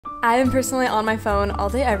I am personally on my phone all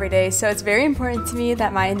day every day, so it's very important to me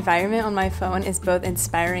that my environment on my phone is both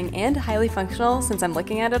inspiring and highly functional since I'm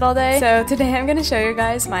looking at it all day. So today I'm going to show you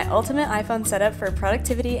guys my ultimate iPhone setup for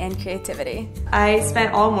productivity and creativity. I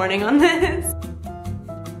spent all morning on this.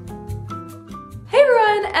 Hey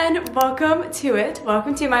everyone, and welcome to it.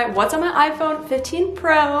 Welcome to my What's on my iPhone 15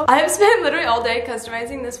 Pro. I have spent literally all day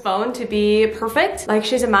customizing this phone to be perfect. Like,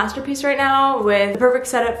 she's a masterpiece right now with the perfect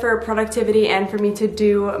setup for productivity and for me to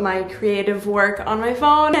do my creative work on my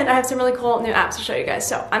phone. And I have some really cool new apps to show you guys,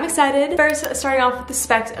 so I'm excited. First, starting off with the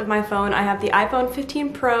specs of my phone, I have the iPhone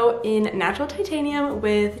 15 Pro in natural titanium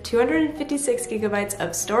with 256 gigabytes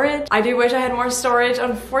of storage. I do wish I had more storage.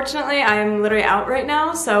 Unfortunately, I'm literally out right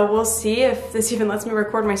now, so we'll see if this even lets me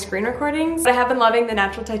record my screen recordings. But I have been loving the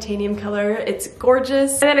natural titanium color. It's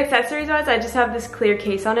gorgeous. And then accessories wise, I just have this clear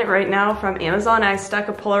case on it right now from Amazon. I stuck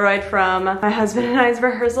a Polaroid from my husband and I's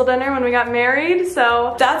rehearsal dinner when we got married.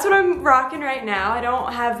 So that's what I'm rocking right now. I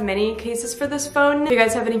don't have many cases for this phone. If you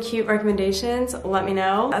guys have any cute recommendations, let me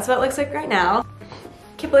know. That's what it looks like right now.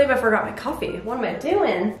 Can't believe I forgot my coffee. What am I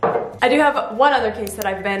doing? I do have one other case that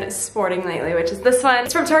I've been sporting lately, which is this one.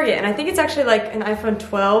 It's from Target, and I think it's actually like an iPhone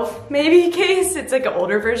 12 maybe case. It's like an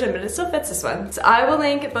older version, but it still fits this one. So I will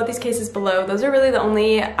link both these cases below. Those are really the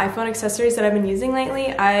only iPhone accessories that I've been using lately.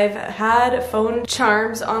 I've had phone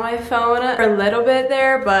charms on my phone for a little bit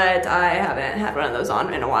there, but I haven't had one of those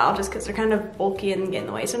on in a while just because they're kind of bulky and get in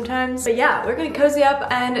the way sometimes. But yeah, we're gonna cozy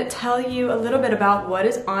up and tell you a little bit about what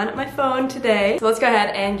is on my phone today. So let's go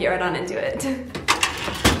ahead and get right on into it.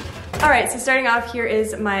 Alright, so starting off, here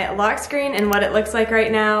is my lock screen and what it looks like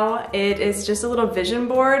right now. It is just a little vision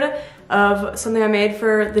board of something I made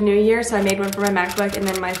for the new year. So I made one for my MacBook and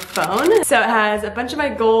then my phone. So it has a bunch of my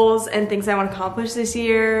goals and things I want to accomplish this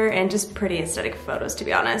year and just pretty aesthetic photos, to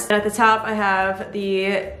be honest. And at the top I have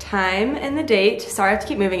the time and the date. Sorry, I have to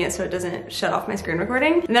keep moving it so it doesn't shut off my screen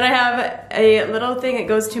recording. And then I have a little thing that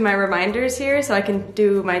goes to my reminders here so I can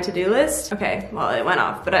do my to-do list. Okay, well, it went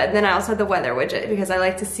off. But then I also have the weather widget because I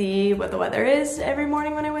like to see what the weather is every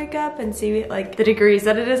morning when I wake up and see like the degrees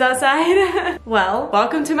that it is outside. Well,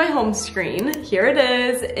 welcome to my home screen. Here it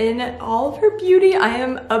is in all of her beauty. I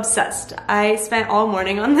am obsessed. I spent all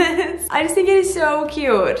morning on this. I just think it is so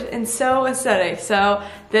cute and so aesthetic. So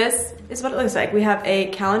this is what it looks like. We have a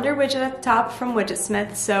calendar widget at the top from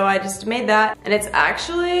Widgetsmith, so I just made that. And it's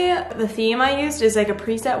actually, the theme I used is like a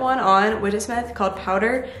preset one on Widgetsmith called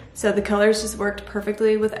Powder. So the colors just worked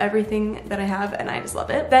perfectly with everything that I have and I just love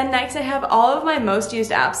it. Then next I have all of my most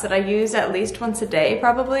used apps that I use at least once a day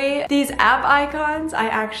probably. These app icons I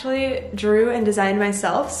actually drew and designed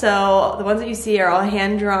myself. So the ones that you see are all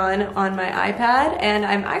hand drawn on my iPad, and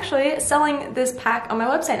I'm actually selling this pack on my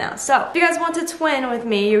website now. So if you guys want to twin with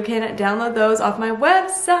me, you can download those off my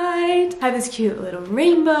website. I have this cute little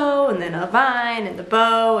rainbow and then a vine and the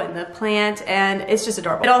bow and the plant, and it's just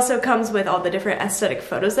adorable. It also comes with all the different aesthetic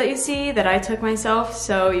photos that you see that I took myself,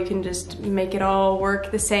 so you can just make it all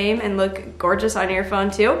work the same and look gorgeous on your phone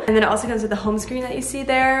too. And then it also comes with the home screen that you see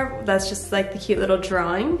there. That's just like the cute little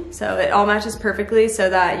drawing. So it all matches perfectly so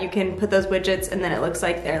that you can put those widgets and then it looks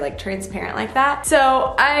like they're like transparent like that.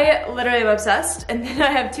 So I literally am obsessed. And then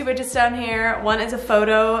I have two widgets down here. One is a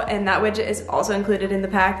photo, and that widget is also included in the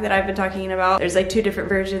pack that I've been talking about. There's like two different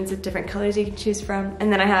versions of different colors you can choose from.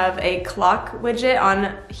 And then I have a clock widget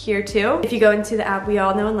on here too. If you go into the app we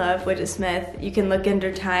all know and love, Widgetsmith, you can look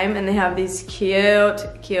under time and they have these cute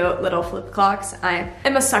little flip clocks. I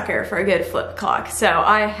am a sucker for a good flip clock, so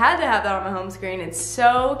I had to have that on my home screen. It's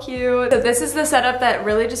so cute. So this is the setup that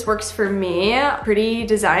really just works for me, pretty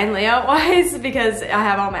design layout wise, because I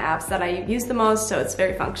have all my apps that I use the most, so it's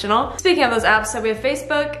very functional. Speaking of those apps, so we have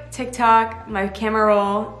Facebook, TikTok, my camera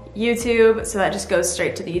roll, YouTube, so that just goes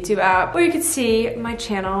straight to the YouTube app where you can see my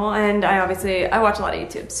channel, and I watch a lot of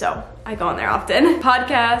YouTube, so I go on there often.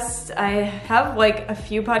 Podcasts, I have like a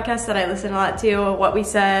few podcasts that I listen a lot to. What We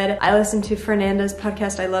Said, I listen to Fernanda's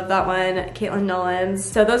podcast, I love that one, Caitlin Nolan's.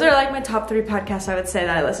 So those are like my top 3 podcasts I would say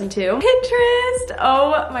that I listen to. Pinterest,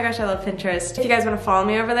 oh my gosh, I love Pinterest. If you guys want to follow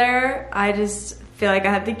me over there, I just feel like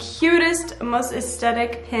I have the cutest, most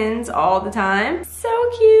aesthetic pins all the time. So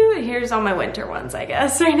cute. Here's all my winter ones, I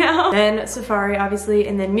guess, right now. Then Safari, obviously,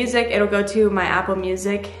 and then music. It'll go to my Apple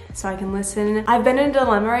Music so I can listen. I've been in a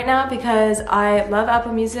dilemma right now because I love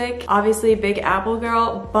Apple Music, obviously big Apple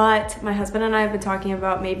girl, but my husband and I have been talking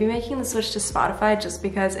about maybe making the switch to Spotify just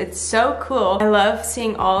because it's so cool. I love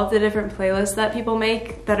seeing all of the different playlists that people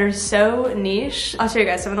make that are so niche. I'll show you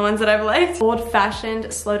guys some of the ones that I've liked. Old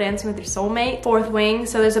Fashioned, Slow Dancing with Your Soulmate, Fourth Wing.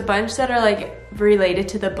 So there's a bunch that are like related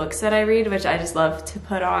to the books that I read, which I just love to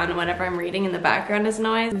put on whenever I'm reading in the background as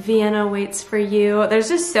noise. Vienna waits for you. There's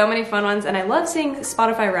just so many fun ones, and I love seeing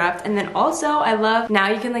Spotify Wrapped. And then also I love now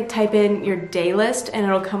you can like type in your day list and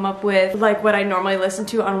it'll come up with like what I normally listen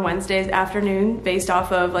to on Wednesdays afternoon based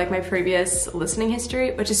off of like my previous listening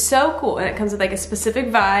history, which is so cool. And it comes with like a specific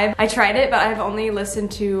vibe. I tried it, but I've only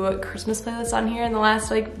listened to Christmas playlists on here in the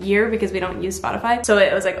last like year because we don't use Spotify. So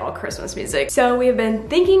it was like all Christmas music. So we have been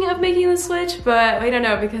thinking of making the switch, but we don't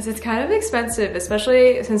know because it's kind of expensive,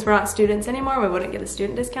 especially since we're not students anymore. We wouldn't get a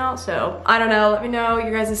student discount. So I don't know. Let me know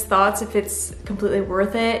your guys' thoughts if it's completely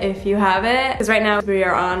worth it if you have it. Because right now we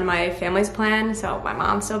are on my family's plan, so my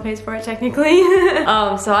mom still pays for it technically.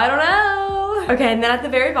 So I don't know. Okay, and then at the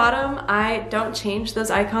very bottom, I don't change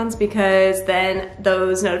those icons because then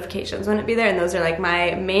those notifications wouldn't be there, and those are like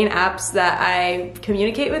my main apps that I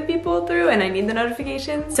communicate with people through, and I need the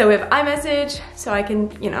notifications. So we have iMessage, so I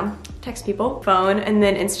can, you know, text people, phone, and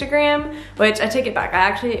then Instagram, which I take it back.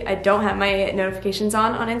 I don't have my notifications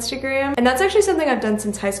on Instagram. And that's actually something I've done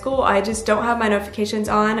since high school. I just don't have my notifications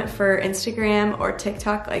on for Instagram or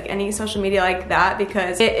TikTok, like any social media like that,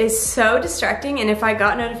 because it is so distracting. And if I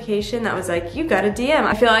got a notification that was like, you got a DM,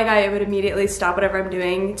 I feel like I would immediately stop whatever I'm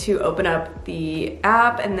doing to open up the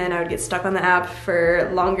app, and then I would get stuck on the app for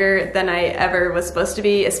longer than I ever was supposed to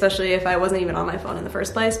be, especially if I wasn't even on my phone in the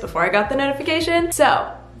first place before I got the notification.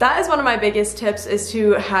 So that is one of my biggest tips, is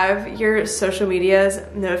to have your social media's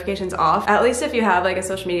notifications off, at least if you have like a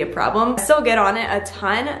social media problem. I still get on it a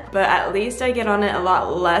ton, but at least I get on it a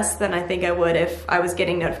lot less than I think I would if I was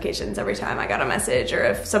getting notifications every time I got a message or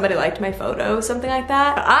if somebody liked my photo, something like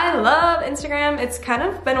that. But I love Instagram. It's kind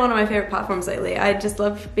of been one of my favorite platforms lately. I just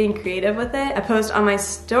love being creative with it. I post on my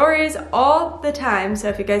stories all the time, so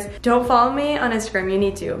if you guys don't follow me on Instagram, you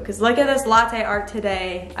need to, because look at this latte art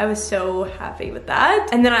today. I was so happy with that.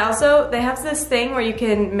 And then they have this thing where you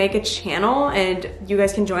can make a channel and you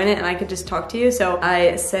guys can join it and I can just talk to you. So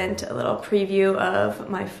I sent a little preview of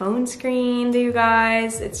my phone screen to you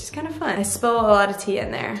guys. It's just kind of fun. I spill a lot of tea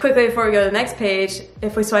in there. Quickly before we go to the next page,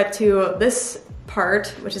 if we swipe to this part,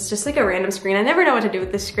 which is just like a random screen. I never know what to do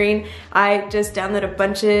with this screen. I just downloaded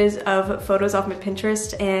bunches of photos off my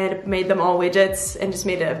Pinterest and made them all widgets and just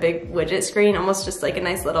made it a big widget screen, almost just like a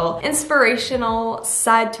nice little inspirational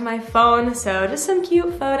side to my phone. So just some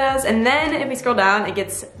cute photos. And then if we scroll down, it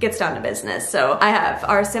gets down to business. So I have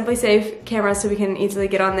our Simply Safe camera so we can easily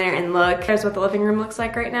get on there and look. Here's what the living room looks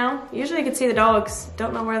like right now. Usually you can see the dogs.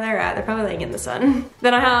 Don't know where they're at. They're probably laying in the sun.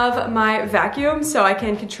 Then I have my vacuum, so I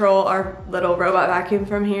can control our little robot vacuum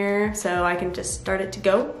from here, so I can just start it to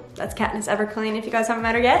go. That's Katniss Everclean if you guys haven't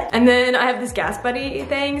met her yet. And then I have this gas buddy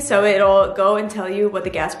thing, so it'll go and tell you what the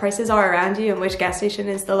gas prices are around you and which gas station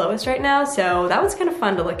is the lowest right now. So that was kind of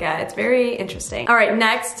fun to look at. It's very interesting. All right,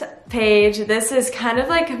 next page. This is kind of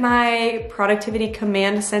like my productivity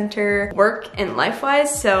command center work and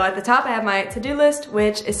life-wise. So at the top I have my to-do list,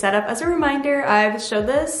 which is set up as a reminder. I've showed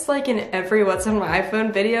this like in every what's on my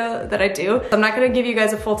iPhone video that I do. So I'm not gonna give you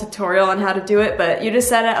guys a full tutorial on how to do it, but you just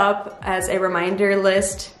set it up as a reminder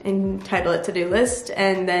list and title it to-do list,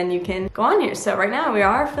 and then you can go on here. So right now we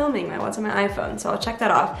are filming my what's on my iPhone, so I'll check that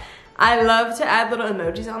off. I love to add little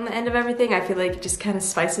emojis on the end of everything. I feel like it just kind of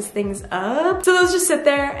spices things up. So those just sit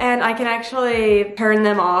there and I can actually turn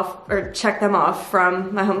them off or check them off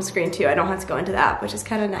from my home screen too. I don't have to go into the app, which is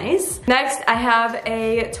kind of nice. Next, I have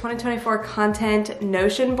a 2024 content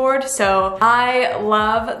Notion board. So I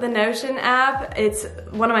love the Notion app. It's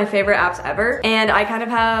one of my favorite apps ever. And I kind of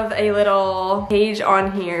have a little page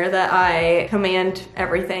on here that I command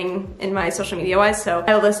everything in my social media wise. So I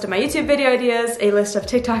have a list of my YouTube video ideas, a list of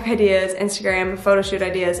TikTok ideas, Instagram photo shoot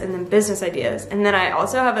ideas, and then business ideas. And then I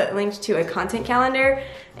also have it linked to a content calendar.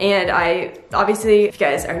 And I, obviously, if you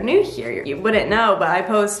guys are new here, you wouldn't know, but I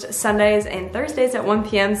post Sundays and Thursdays at 1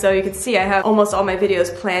 p.m. So you can see I have almost all my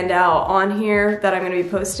videos planned out on here that I'm gonna be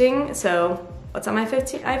posting. So what's on my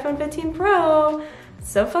iPhone 15 Pro?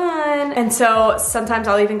 So fun. And so sometimes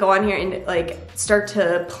I'll even go on here and like start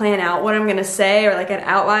to plan out what I'm gonna say, or like an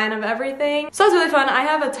outline of everything. So it's really fun. I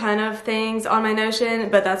have a ton of things on my Notion,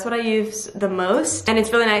 but that's what I use the most. And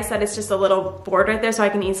it's really nice that it's just a little board right there, so I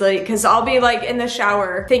can easily, because I'll be like in the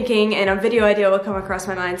shower thinking and a video idea will come across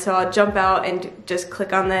my mind. So I'll jump out and just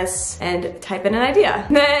click on this and type in an idea.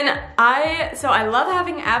 Then I love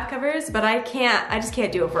having app covers, but I just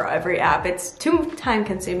can't do it for every app. It's too time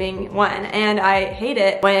consuming, one, and I hate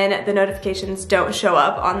it when the notifications don't show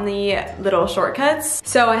up on the little shortcuts.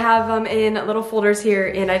 So I have them in little folders here,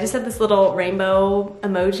 and I just have this little rainbow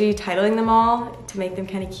emoji titling them all to make them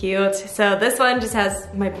kind of cute. So this one just has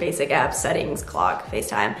my basic app settings, clock,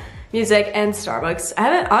 FaceTime, music, and Starbucks.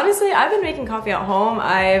 Honestly, I've been making coffee at home.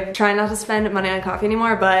 I've tried not to spend money on coffee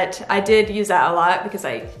anymore, but I did use that a lot because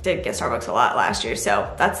I did get Starbucks a lot last year,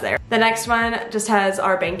 so that's there. The next one just has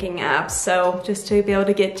our banking apps, so just to be able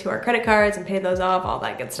to get to our credit cards and pay those off, all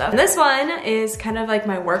that good stuff. And this one is kind of like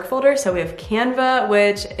my work folder, so we have Canva,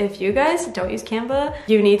 which if you guys don't use Canva,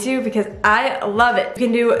 you need to because I love it. You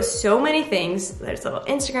can do so many things. There's little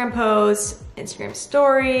Instagram posts, Instagram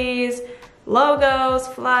stories, logos,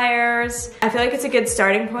 flyers. I feel like it's a good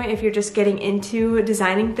starting point if you're just getting into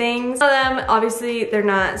designing things. Some of them, obviously, they're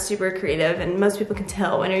not super creative and most people can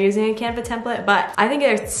tell when you're using a Canva template, but I think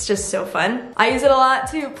it's just so fun. I use it a lot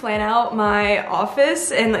to plan out my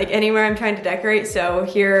office and like anywhere I'm trying to decorate. So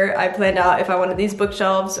here I planned out if I wanted these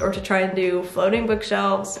bookshelves or to try and do floating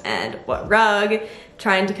bookshelves and what rug,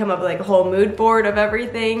 trying to come up with like a whole mood board of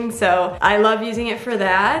everything. So I love using it for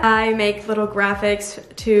that. I make little graphics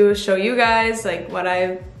to show you guys like what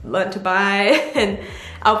I want to buy and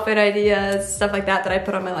outfit ideas, stuff like that I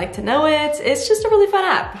put on my like to know it. It's just a really fun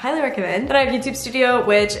app, highly recommend. Then I have YouTube Studio,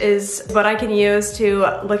 which is what I can use to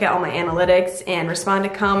look at all my analytics and respond to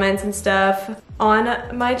comments and stuff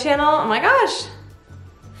on my channel. Oh my gosh,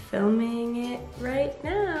 filming it right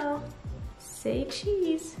now. Say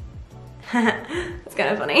cheese. That's kind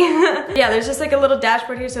of funny. Yeah, there's just like a little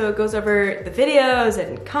dashboard here, so it goes over the videos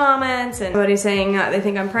and comments and everybody's saying they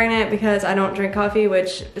think I'm pregnant because I don't drink coffee,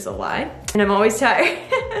 which is a lie. And I'm always tired.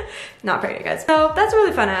 Not pregnant, guys. So that's a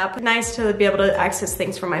really fun app. Nice to be able to access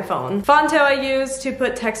things from my phone. Fonto I use to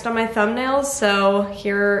put text on my thumbnails. So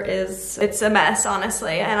here is, it's a mess,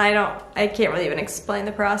 honestly. And I can't really even explain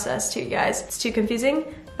the process to you guys. It's too confusing.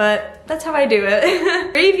 But that's how I do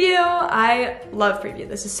it. Preview, I love Preview.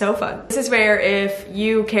 This is so fun. This is where if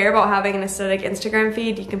you care about having an aesthetic Instagram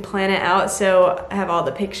feed, you can plan it out. So I have all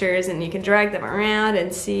the pictures and you can drag them around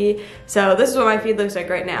and see. So this is what my feed looks like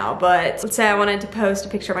right now. But let's say I wanted to post a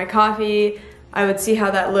picture of my coffee. I would see how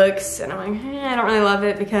that looks and I'm like, I don't really love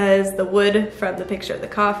it because the wood from the picture of the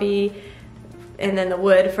coffee and then the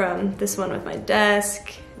wood from this one with my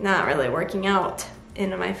desk, not really working out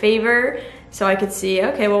in my favor. So I could see,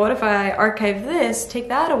 okay, well, what if I archive this, take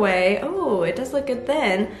that away? Oh, it does look good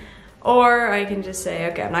then. Or I can just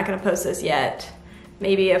say, okay, I'm not gonna post this yet.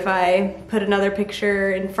 Maybe if I put another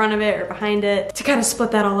picture in front of it or behind it to kind of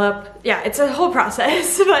split that all up. Yeah, it's a whole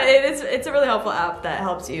process, but it's a really helpful app that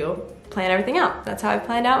helps you plan everything out. That's how I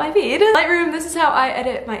planned out my feed. Lightroom, this is how I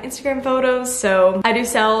edit my Instagram photos. So I do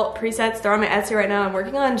sell presets. They're on my Etsy right now. I'm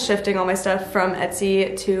working on shifting all my stuff from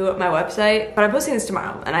Etsy to my website, but I'm posting this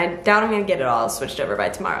tomorrow and I doubt I'm gonna get it all switched over by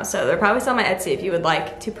tomorrow. So they're probably still on my Etsy if you would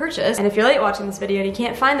like to purchase. And if you're late watching this video and you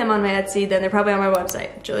can't find them on my Etsy, then they're probably on my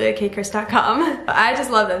website, juliakcrist.com. I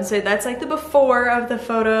just love them. So that's like the before of the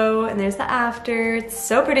photo and there's the after. It's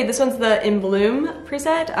so pretty. This one's the In Bloom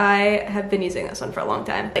preset. I have been using this one for a long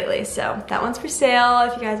time lately. So that one's for sale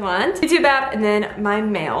if you guys want. YouTube app, and then my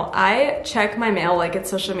mail. I check my mail like it's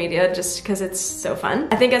social media just because it's so fun.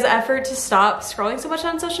 I think as an effort to stop scrolling so much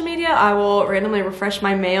on social media, I will randomly refresh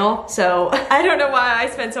my mail. So I don't know why I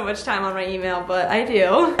spend so much time on my email, but I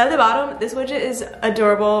do. At the bottom, this widget is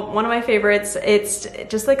adorable. One of my favorites. It's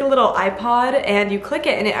just like a little iPod and you click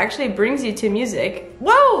it and it actually brings you to music.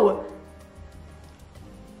 Whoa!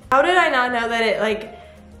 How did I not know that it like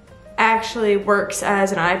actually works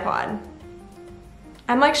as an iPod?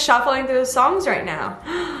 I'm like shuffling through the songs right now.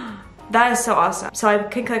 That is so awesome. So I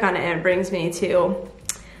can click on it and it brings me to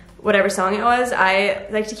whatever song it was. I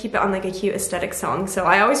like to keep it on like a cute aesthetic song. So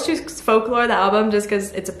I always choose Folklore, the album, just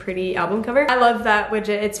because it's a pretty album cover. I love that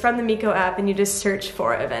widget. It's from the Miko app and you just search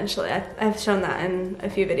for it eventually. I've shown that in a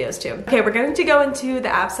few videos too. Okay, we're going to go into the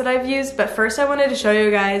apps that I've used, but first I wanted to show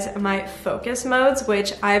you guys my focus modes,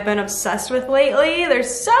 which I've been obsessed with lately. They're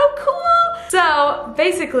so cool. So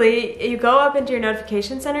basically, you go up into your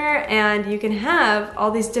notification center and you can have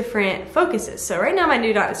all these different focuses. So right now my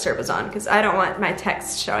Do Not Disturb is on because I don't want my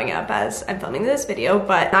text showing up as I'm filming this video,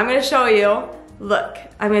 but I'm gonna show you, look,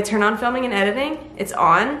 I'm gonna turn on filming and editing, it's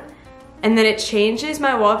on, and then it changes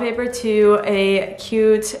my wallpaper to a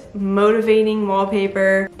cute, motivating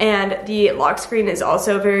wallpaper, and the lock screen is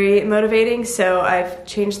also very motivating, so I've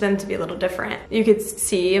changed them to be a little different. You could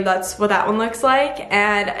see that's what that one looks like,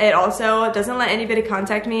 and it also doesn't let anybody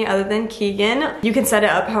contact me other than Keegan. You can set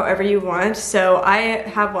it up however you want, so I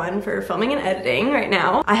have one for filming and editing right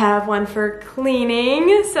now. I have one for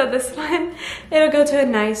cleaning, so this one, it'll go to a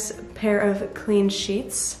nice pair of clean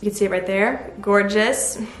sheets. You can see it right there,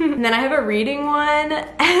 gorgeous. And then I have a reading one, and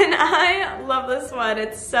I love this one.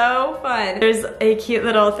 It's so fun. There's a cute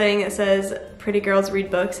little thing that says Pretty Girls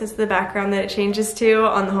Read Books is the background that it changes to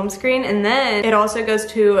on the home screen. And then it also goes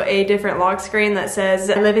to a different lock screen that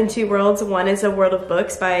says, I live in two worlds. One is a world of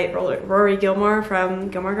books by Rory Gilmore from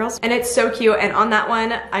Gilmore Girls. And it's so cute. And on that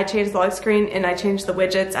one, I changed the lock screen and I changed the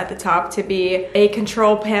widgets at the top to be a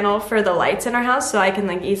control panel for the lights in our house, so I can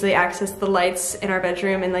like easily access the lights in our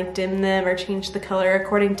bedroom and like dim them or change the color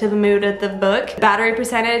according to the mood of the book. Battery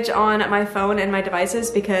percentage on my phone and my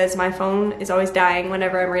devices, because my phone is always dying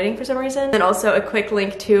whenever I'm reading for some reason. And also a quick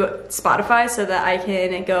link to Spotify so that I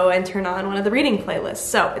can go and turn on one of the reading playlists.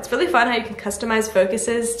 So it's really fun how you can customize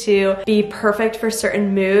focuses to be perfect for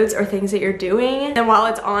certain moods or things that you're doing. And while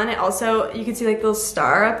it's on, it also, you can see like the little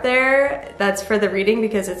star up there. That's for the reading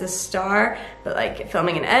because it's a star, but like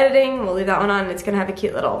filming and editing, we'll leave that one on. It's gonna have a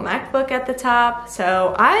cute little MacBook at the top.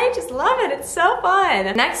 So I just love it, it's so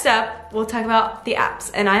fun. Next up, we'll talk about the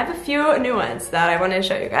apps. And I have a few new ones that I wanted to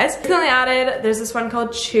show you guys. Recently added, there's this one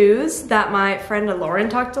called Choose that my friend Lauren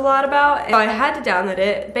talked a lot about. And so I had to download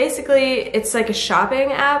it. Basically, it's like a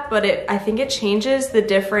shopping app, but I think it changes the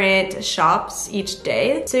different shops each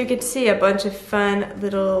day. So you can see a bunch of fun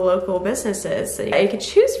little local businesses that you can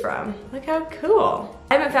choose from. Look how cool.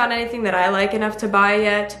 I haven't found anything that I like enough to buy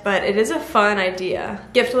yet, but it is a fun idea.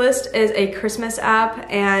 Gift List is a Christmas app,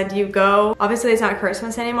 and you go, obviously it's not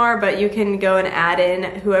Christmas anymore, but you can go and add in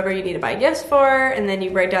whoever you need to buy gifts for, and then you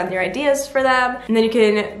write down your ideas for them, and then you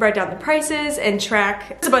can write down the prices and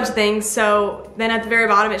track a bunch of things. So then at the very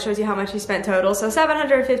bottom, it shows you how much you spent total. So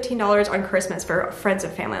 $715 on Christmas for friends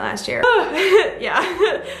and family last year.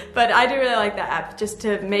 Yeah, but I do really like that app just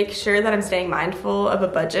to make sure that I'm staying mindful of a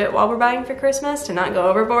budget while we're buying for Christmas, to not go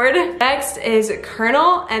overboard. Next is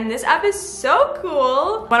Kernel, and this app is so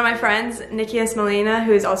cool. One of my friends, Nikias Molina,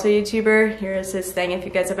 who is also a YouTuber, here's his thing if you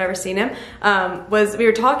guys have ever seen him, we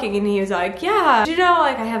were talking and he was like, yeah, did you know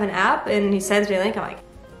like I have an app? And he sends me a link. I'm like,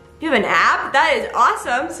 you have an app? That is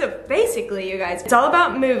awesome. So basically, you guys, it's all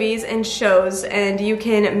about movies and shows, and you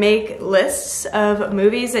can make lists of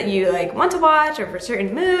movies that you like want to watch or for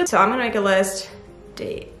certain moods. So I'm gonna make a list,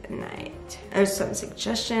 date night. There's some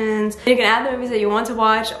suggestions. You can add the movies that you want to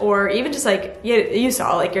watch, or even just like you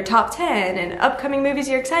saw like your top 10 and upcoming movies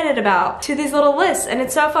you're excited about to these little lists. And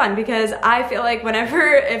it's so fun because I feel like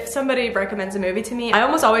if somebody recommends a movie to me, I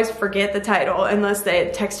almost always forget the title unless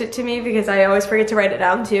they text it to me, because I always forget to write it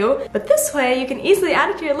down too. But this way you can easily add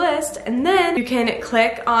it to your list, and then you can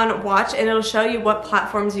click on watch and it'll show you what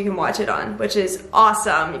platforms you can watch it on, which is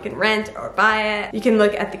awesome. You can rent or buy it. You can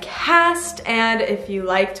look at the cast, and if you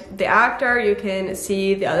liked the actor, you can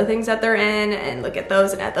see the other things that they're in and look at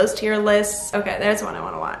those and add those to your lists. Okay, there's one I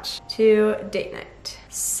want to watch. To date night.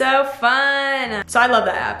 So fun. So I love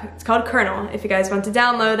that app. It's called Kernel if you guys want to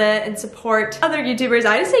download it and support other YouTubers.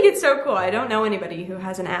 I just think it's so cool. I don't know anybody who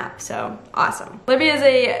has an app, so awesome. Libby is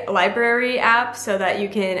a library app so that you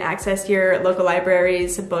can access your local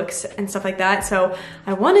libraries, books, and stuff like that. So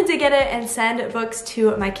I wanted to get it and send books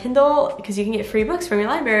to my Kindle, because you can get free books from your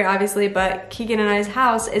library, obviously, but Keegan and I's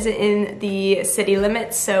house isn't in the city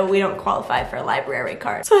limits, so we don't qualify for a library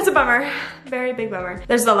card. So it's a bummer, very big bummer.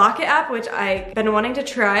 There's the Locket app, which I've been wanting to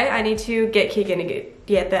try. I need to get Keegan to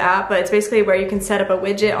get the app, but it's basically where you can set up a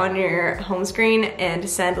widget on your home screen and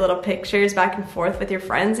send little pictures back and forth with your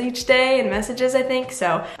friends each day and messages, I think.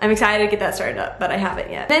 So I'm excited to get that started up, but I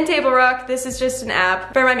haven't yet. Then Table Rock, this is just an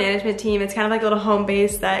app for my management team. It's kind of like a little home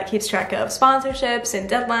base that keeps track of sponsorships and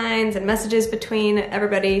deadlines and messages between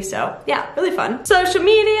everybody. So yeah, really fun. Social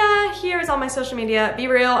media, here is all my social media. Be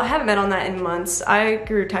Real, I haven't been on that in months. I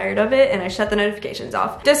grew tired of it and I shut the notifications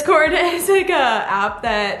off. Discord is like a app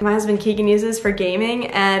that my husband Keegan uses for gaming,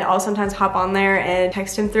 and I'll sometimes hop on there and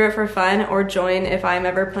text him through it for fun, or join if I'm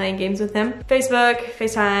ever playing games with him. Facebook,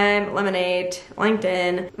 FaceTime, Lemonade,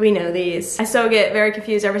 LinkedIn, we know these. I still get very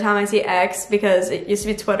confused every time I see X, because it used to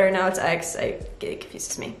be Twitter, now it's X. It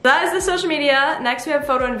confuses me. That is the social media. Next we have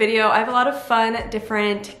photo and video. I have a lot of fun,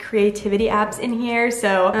 different creativity apps in here.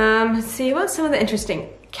 So let's see what's some of the interesting.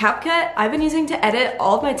 CapCut, I've been using to edit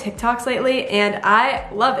all of my TikToks lately, and I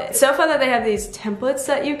love it. It's so fun that they have these templates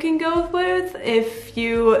that you can go with. If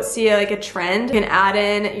you see like a trend, you can add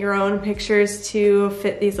in your own pictures to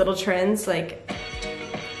fit these little trends. Like,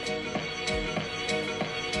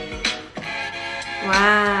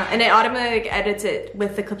 wow. And it automatically like edits it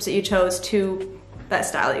with the clips that you chose to that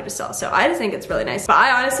style that you just saw. So I just think it's really nice. But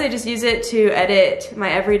I honestly just use it to edit my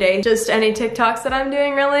everyday, just any TikToks that I'm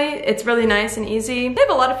doing really. It's really nice and easy. They have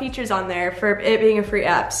a lot of features on there for it being a free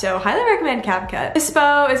app, so highly recommend CapCut.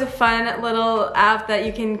 Dispo is a fun little app that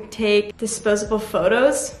you can take disposable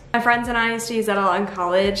photos. My friends and I used to use that a lot in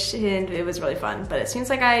college and it was really fun, but it seems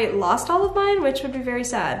like I lost all of mine, which would be very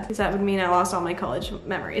sad because that would mean I lost all my college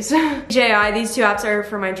memories. DJI, these two apps are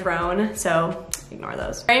for my drone, so ignore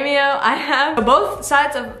those. Vimeo, I have both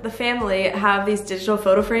sides of the family have these digital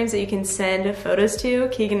photo frames that you can send photos to.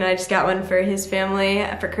 Keegan and I just got one for his family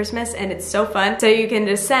for Christmas and it's so fun. So you can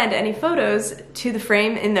just send any photos to the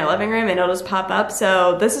frame in their living room and it'll just pop up.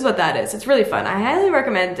 So this is what that is. It's really fun. I highly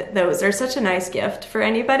recommend those. They're such a nice gift for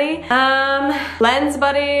anybody. Lens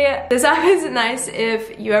Buddy. This app is nice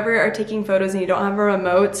if you ever are taking photos and you don't have a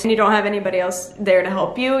remote and you don't have anybody else there to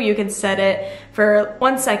help you. You can set it for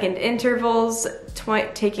 1 second intervals,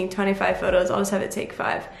 taking 25 photos. I'll just have it take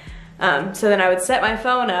 5. So then I would set my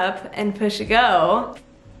phone up and push go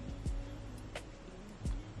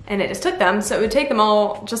and it just took them. So it would take them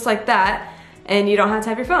all just like that and you don't have to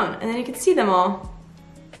have your phone and then you can see them all.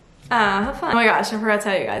 Have fun. Oh my gosh, I forgot to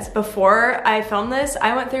tell you guys. Before I filmed this,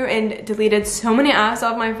 I went through and deleted so many apps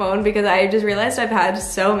off my phone because I just realized I've had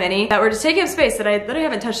so many that were just taking up space that I literally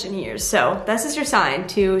haven't touched in years. So this is your sign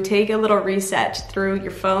to take a little reset through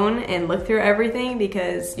your phone and look through everything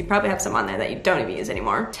because you probably have some on there that you don't even use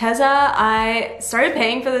anymore. Tezza, I started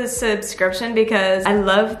paying for the subscription because I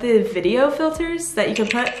love the video filters that you can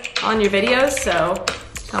put on your videos. So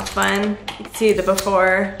how fun. You can see the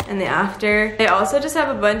before and the after. They also just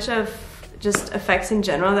have a bunch of just effects in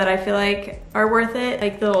general that I feel like are worth it.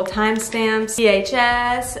 Like the little timestamps,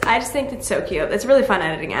 VHS. I just think it's so cute. It's a really fun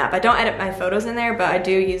editing app. I don't edit my photos in there, but I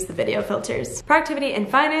do use the video filters. Productivity and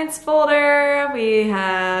finance folder. We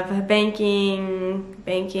have banking,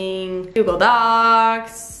 Google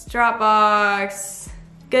Docs, Dropbox,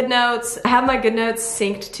 GoodNotes. I have my GoodNotes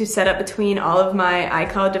synced to set up between all of my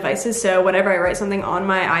iCloud devices, so whenever I write something on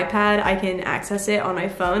my iPad, I can access it on my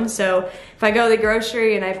phone. So if I go to the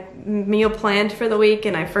grocery and I meal planned for the week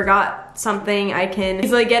and I forgot something, I can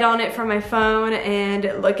easily get on it from my phone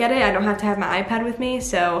and look at it. I don't have to have my iPad with me,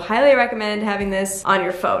 so highly recommend having this on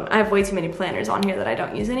your phone. I have way too many planners on here that I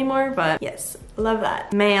don't use anymore, but yes, love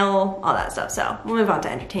that. Mail, all that stuff. So we'll move on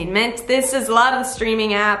to entertainment. This is a lot of the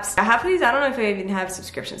streaming apps. Half of these, I don't know if I even have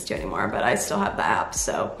subscriptions to anymore, but I still have the app,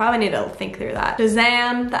 so probably need to think through that.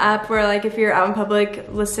 Shazam, the app where like if you're out in public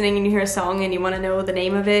listening and you hear a song and you want to know the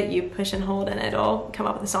name of it, you push and hold and it'll come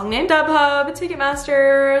up with a song name. StubHub,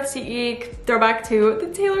 Ticketmaster, SeatGeek, throwback to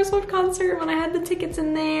the Taylor Swift concert when I had the tickets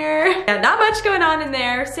in there. Yeah, not much going on in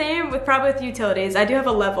there. Same with probably with utilities. I do have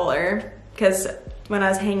a leveler because when I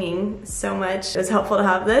was hanging so much, it was helpful to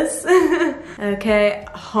have this. Okay,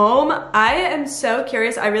 home. I am so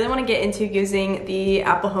curious. I really want to get into using the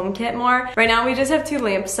Apple HomeKit more. Right now we just have 2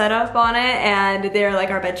 lamps set up on it and they're like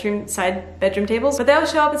our side bedroom tables, but they'll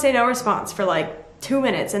show up and say no response for like 2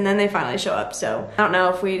 minutes and then they finally show up. So I don't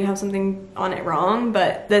know if we have something on it wrong,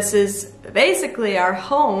 but this is basically our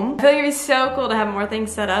home. I feel like it'd be so cool to have more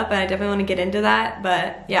things set up and I definitely want to get into that,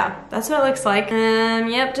 but yeah, that's what it looks like.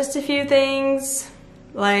 Yep, just a few things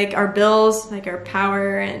like our bills, like our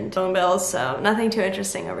power and phone bills, so nothing too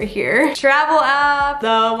interesting over here. Travel app,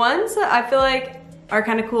 the ones that I feel like are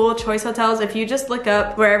kind of cool, Choice Hotels. If you just look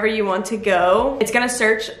up wherever you want to go, it's gonna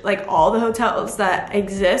search like all the hotels that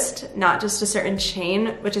exist, not just a certain chain,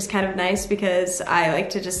 which is kind of nice because I like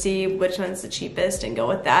to just see which one's the cheapest and go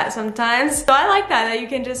with that sometimes. So I like that you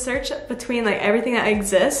can just search between like everything that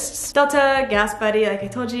exists. Delta, Gas Buddy, like I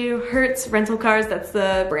told you, Hertz, rental cars, that's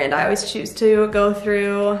the brand I always choose to go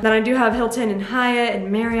through. Then I do have Hilton and Hyatt and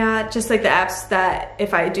Marriott, just like the apps that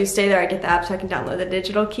if I do stay there, I get the app so I can download the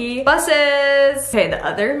digital key. Buses. Okay, the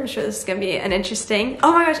other, I'm sure this is gonna be an interesting.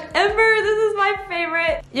 Oh my gosh, Ember, this is my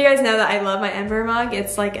favorite. You guys know that I love my Ember mug.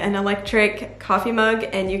 It's like an electric coffee mug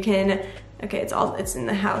and you can, okay, it's in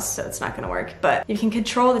the house so it's not gonna work, but you can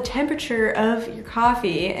control the temperature of your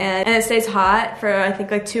coffee and it stays hot for I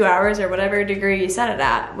think like 2 hours or whatever degree you set it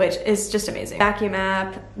at, which is just amazing. Vacuum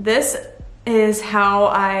app. This is how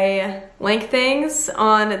I link things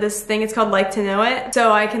on this thing. It's called Like to Know It.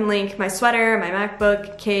 So I can link my sweater, my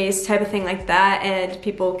MacBook case, type of thing like that, and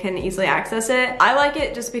people can easily access it. I like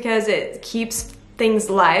it just because it keeps things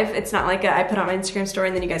live. It's not like I put on my Instagram story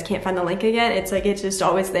and then you guys can't find the link again. It's like it's just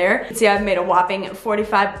always there. See, I've made a whopping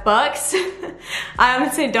 45 bucks. I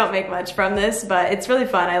honestly don't make much from this, but it's really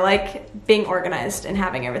fun. I like being organized and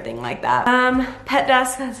having everything like that. Pet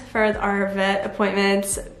desk, that's for our vet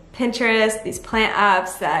appointments. Pinterest, these plant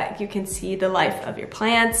apps that you can see the life of your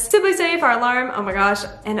plants. Simply Safe, our alarm, oh my gosh.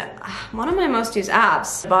 And one of my most used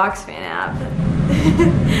apps, the box fan app.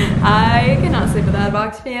 I cannot sleep without a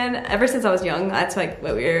box fan. Ever since I was young, that's like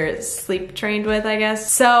what we were sleep trained with, I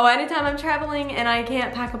guess. So anytime I'm traveling and I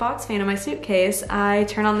can't pack a box fan in my suitcase, I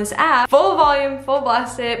turn on this app, full volume, full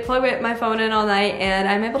blast it, plug my phone in all night, and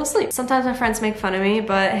I'm able to sleep. Sometimes my friends make fun of me,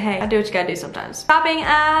 but hey, I do what you gotta do sometimes. Shopping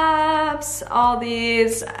apps, all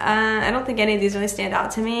these. I don't think any of these really stand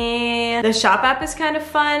out to me. The shop app is kind of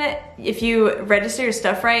fun. If you register your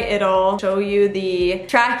stuff right, it'll show you the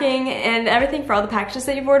tracking and everything for all the packages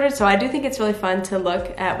that you've ordered. So I do think it's really fun to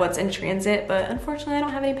look at what's in transit, but unfortunately I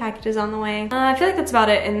don't have any packages on the way. I feel like that's about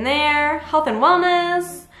it in there. Health and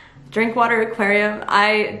wellness. Drink water aquarium.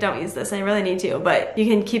 I don't use this, I really need to, but you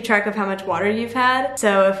can keep track of how much water you've had.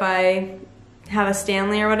 So if I have a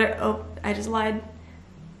Stanley or whatever, oh, I just lied.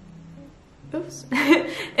 Oops.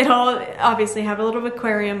 It'll obviously have a little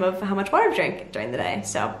aquarium of how much water I've drank during the day.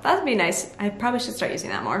 So that would be nice. I probably should start using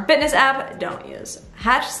that more. Fitness app, don't use.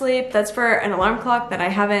 Hatch Sleep, that's for an alarm clock that I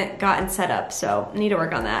haven't gotten set up, so need to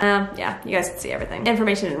work on that. Yeah, you guys can see everything.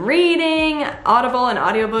 Information and reading, Audible and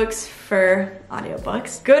audiobooks for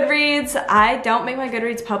audiobooks. Goodreads, I don't make my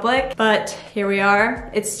Goodreads public, but here we are.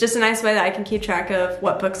 It's just a nice way that I can keep track of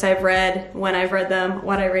what books I've read, when I've read them,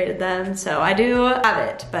 what I rated them. So I do have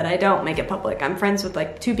it, but I don't make it public. I'm friends with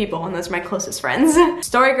like 2 people and those are my closest friends.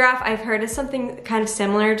 Storygraph, I've heard is something kind of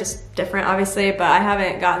similar, just different obviously, but I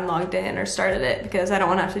haven't gotten logged in or started it because I don't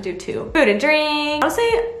want to have to do 2. Food and drink. Honestly,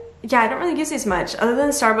 yeah, I don't really use these much. Other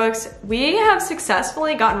than Starbucks, we have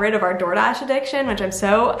successfully gotten rid of our DoorDash addiction, which I'm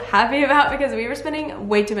so happy about because we were spending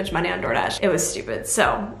way too much money on DoorDash. It was stupid.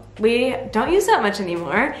 So we don't use that much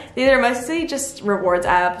anymore. These are mostly just rewards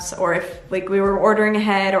apps, or if like we were ordering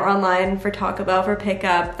ahead or online for Taco Bell for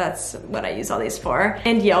pickup, that's what I use all these for.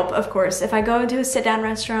 And Yelp, of course. If I go into a sit-down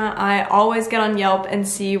restaurant, I always get on Yelp and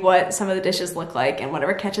see what some of the dishes look like, and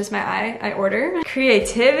whatever catches my eye, I order.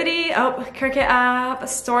 Creativity, oh, Cricut app,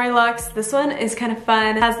 Storylux. This one is kind of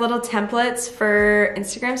fun. It has little templates for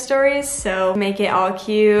Instagram stories, so make it all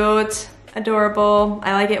cute, adorable.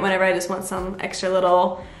 I like it whenever I just want some extra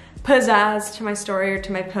little pizzazz to my story or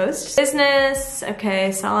to my post. Business,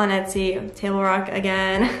 okay, sell on Etsy, Table Rock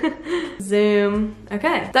again, Zoom.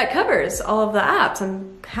 Okay, that covers all of the apps.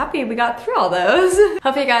 I'm happy we got through all those.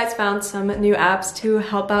 Hope you guys found some new apps to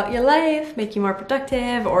help out your life, make you more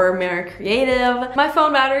productive or more creative. My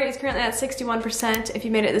phone battery is currently at 61%. If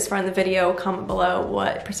you made it this far in the video, comment below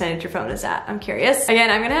what percentage your phone is at. I'm curious.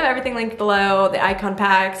 Again, I'm gonna have everything linked below, the icon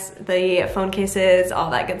packs, the phone cases,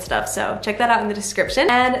 all that good stuff. So check that out in the description.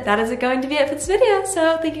 And that is going to be it for this video.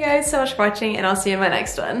 So thank you guys so much for watching, and I'll see you in my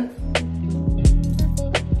next one.